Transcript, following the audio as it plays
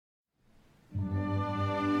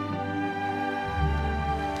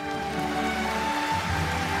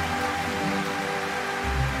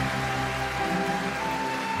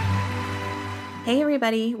Hey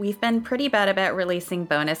everybody, we've been pretty bad about releasing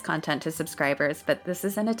bonus content to subscribers, but this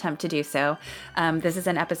is an attempt to do so. This is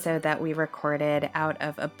an episode that we recorded out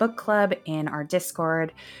of a book club in our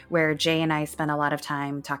Discord, where Jay and I spent a lot of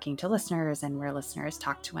time talking to listeners and where listeners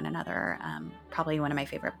talk to one another. Probably one of my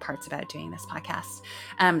favorite parts about doing this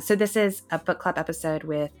podcast. So this is a book club episode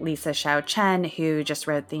with Lisa Xiao Chen, who just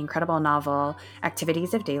wrote the incredible novel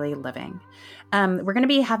Activities of Daily Living. We're going to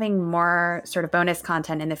be having more sort of bonus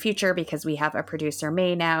content in the future because we have a producer,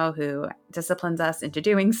 May, now who disciplines us into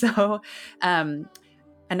doing so.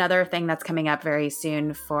 Another thing that's coming up very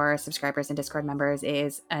soon for subscribers and Discord members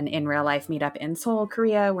is an in real life meetup in Seoul,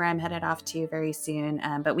 Korea, where I'm headed off to very soon.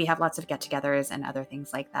 But we have lots of get-togethers and other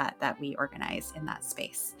things like that that we organize in that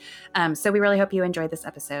space. So we really hope you enjoyed this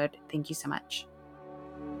episode. Thank you so much.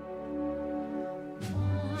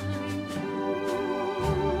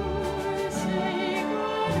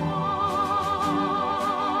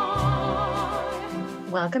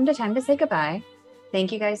 Welcome to Time to Say Goodbye.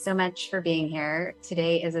 Thank you guys so much for being here.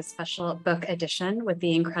 Today is a special book edition with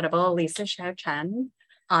the incredible Lisa Xiao Chen,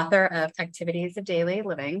 author of Activities of Daily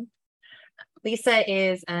Living. Lisa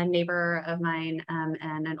is a neighbor of mine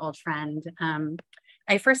and an old friend.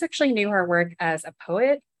 I first actually knew her work as a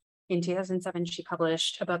poet. In 2007, she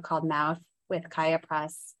published a book called Mouth with Kaya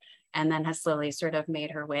Press, and then has slowly sort of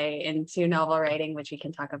made her way into novel writing, which we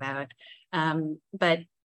can talk about. But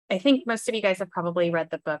I think most of you guys have probably read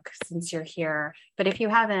the book since you're here, but if you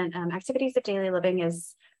haven't, Activities of Daily Living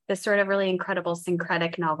is this sort of really incredible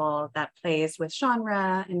syncretic novel that plays with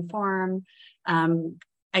genre and form.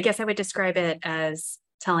 I guess I would describe it as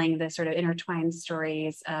telling the sort of intertwined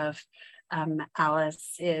stories of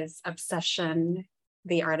Alice's obsession,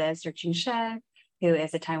 the artist, or Jin She, who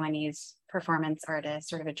is a Taiwanese performance artist,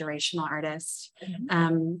 sort of a durational artist,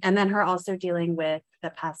 and then her also dealing with the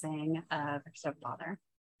passing of her stepfather.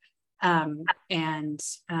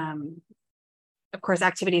 Of course,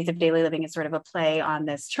 Activities of Daily Living is sort of a play on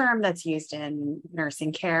this term that's used in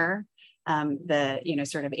nursing care,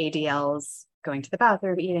 sort of ADLs, going to the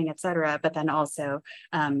bathroom, eating, etc., but then also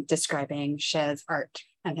describing She's art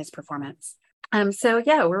and his performance. So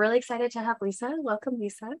yeah, we're really excited to have Lisa. Welcome,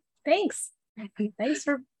 Lisa. Thanks. Thanks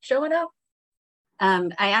for showing up.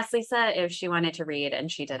 I asked Lisa if she wanted to read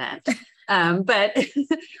and she didn't. But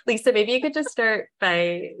Lisa, maybe you could just start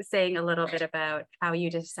by saying a little bit about how you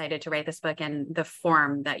decided to write this book and the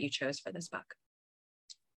form that you chose for this book.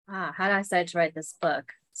 How did I decide to write this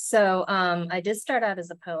book? So I did start out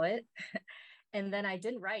as a poet, and then I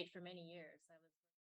didn't write for many years.